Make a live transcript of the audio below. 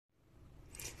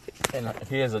And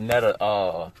here's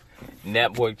another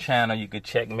network channel you can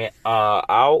check me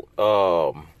out.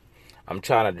 I'm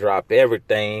trying to drop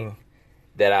everything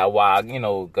that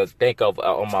could think of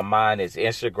on my mind is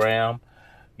Instagram.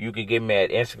 You can get me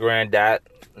at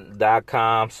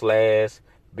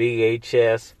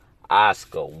Instagram.com/BHS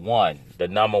Oscar1, the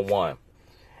number 1.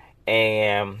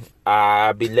 And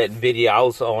I'll be letting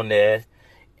videos on there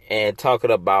and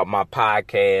talking about my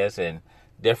podcast and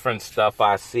different stuff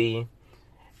I see.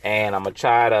 And I'm going to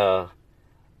try to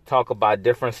talk about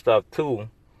different stuff too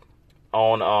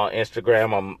on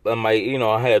Instagram. I might,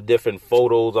 I have different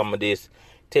photos. I'm just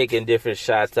taking different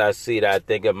shots I see that I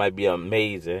think it might be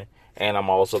amazing. And I'm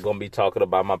also going to be talking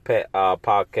about my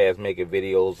podcast, making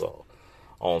videos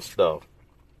on stuff.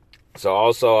 So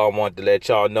also I want to let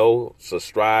y'all know,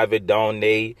 subscribe and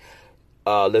donate.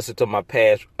 Listen to my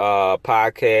past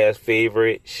podcast,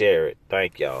 favorite, share it.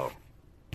 Thank y'all.